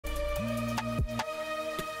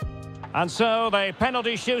And so the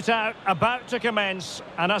penalty shootout about to commence.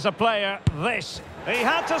 And as a player, this. He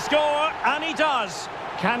had to score, and he does.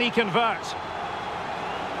 Can he convert?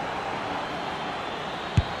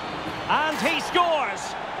 And he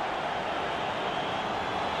scores.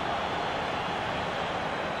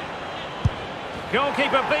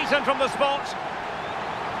 Goalkeeper beaten from the spot.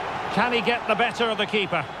 Can he get the better of the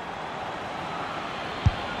keeper?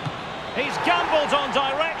 He's gambled on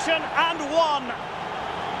direction and won.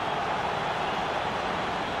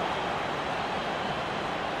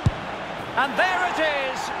 And there it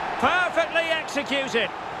is, perfectly executed.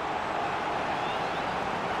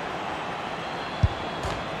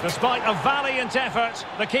 Despite a valiant effort,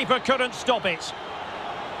 the keeper couldn't stop it.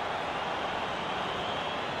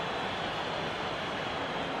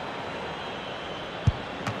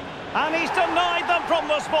 And he's denied them from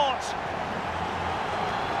the spot.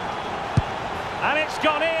 And it's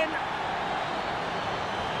gone in.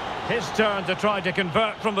 His turn to try to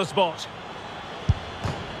convert from the spot.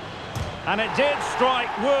 And it did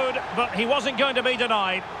strike wood, but he wasn't going to be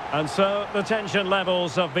denied. And so the tension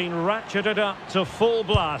levels have been ratcheted up to full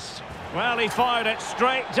blast. Well, he fired it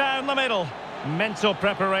straight down the middle. Mental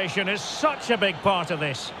preparation is such a big part of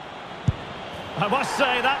this. I must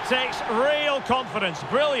say, that takes real confidence.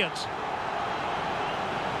 Brilliant.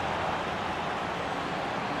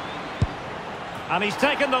 And he's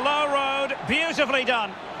taken the low road. Beautifully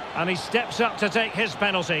done. And he steps up to take his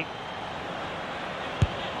penalty.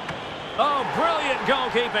 Oh, brilliant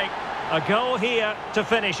goalkeeping. A goal here to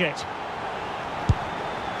finish it.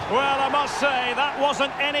 Well, I must say, that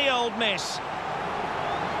wasn't any old miss.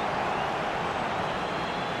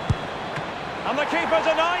 And the keeper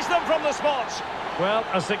denies them from the spot. Well,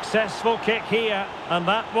 a successful kick here, and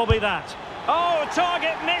that will be that. Oh,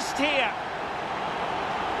 target missed here.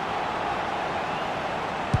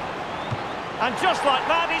 And just like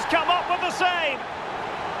that, he's come up with the save.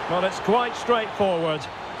 Well, it's quite straightforward.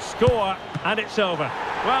 Score, and it's over.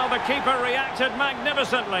 Well, the keeper reacted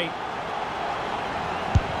magnificently.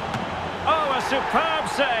 Oh, a superb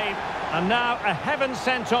save. And now a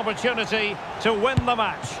heaven-sent opportunity to win the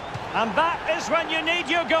match. And that is when you need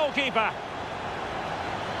your goalkeeper.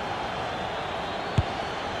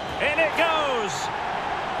 In it goes.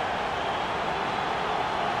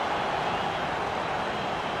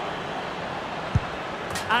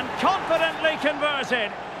 And confidently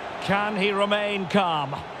converted. Can he remain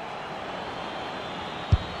calm?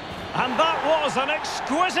 And that was an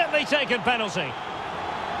exquisitely taken penalty.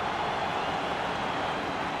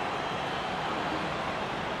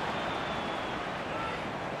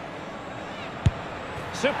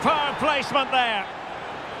 Superb placement there.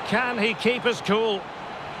 Can he keep his cool?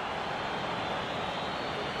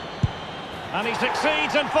 And he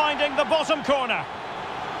succeeds in finding the bottom corner.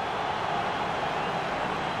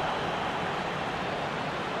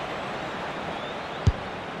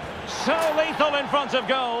 So lethal in front of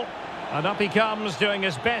goal. And up he comes, doing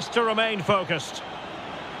his best to remain focused.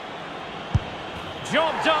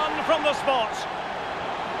 Job done from the spot.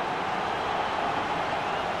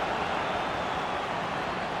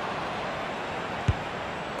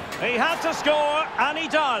 He had to score, and he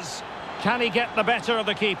does. Can he get the better of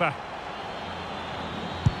the keeper?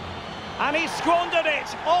 And he squandered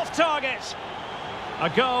it, off target. A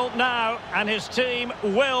goal now, and his team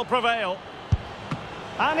will prevail.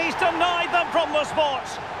 And he's denied them from the spot.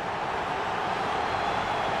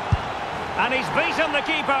 And he's beaten the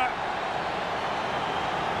keeper.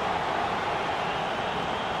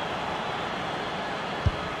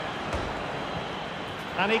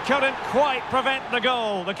 And he couldn't quite prevent the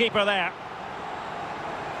goal, the keeper there.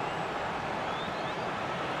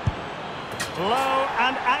 Low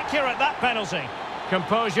and accurate, that penalty.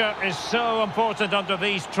 Composure is so important under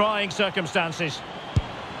these trying circumstances.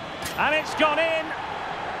 And it's gone in.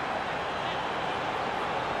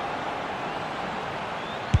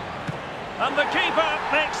 And the keeper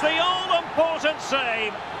makes the all-important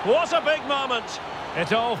save. What a big moment.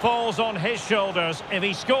 It all falls on his shoulders. If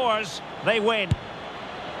he scores, they win.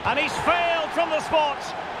 And he's failed from the spot.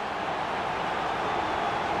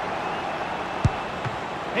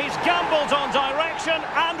 He's gambled on direction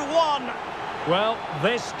and won. Well,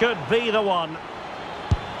 this could be the one.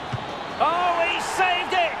 Oh, he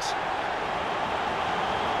saved it.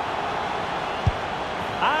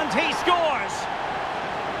 And he scores.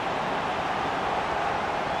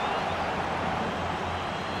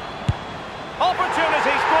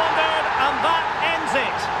 Opportunity squandered, and that ends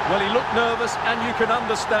it. Well, he looked nervous, and you can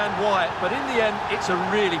understand why. But in the end, it's a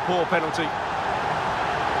really poor penalty.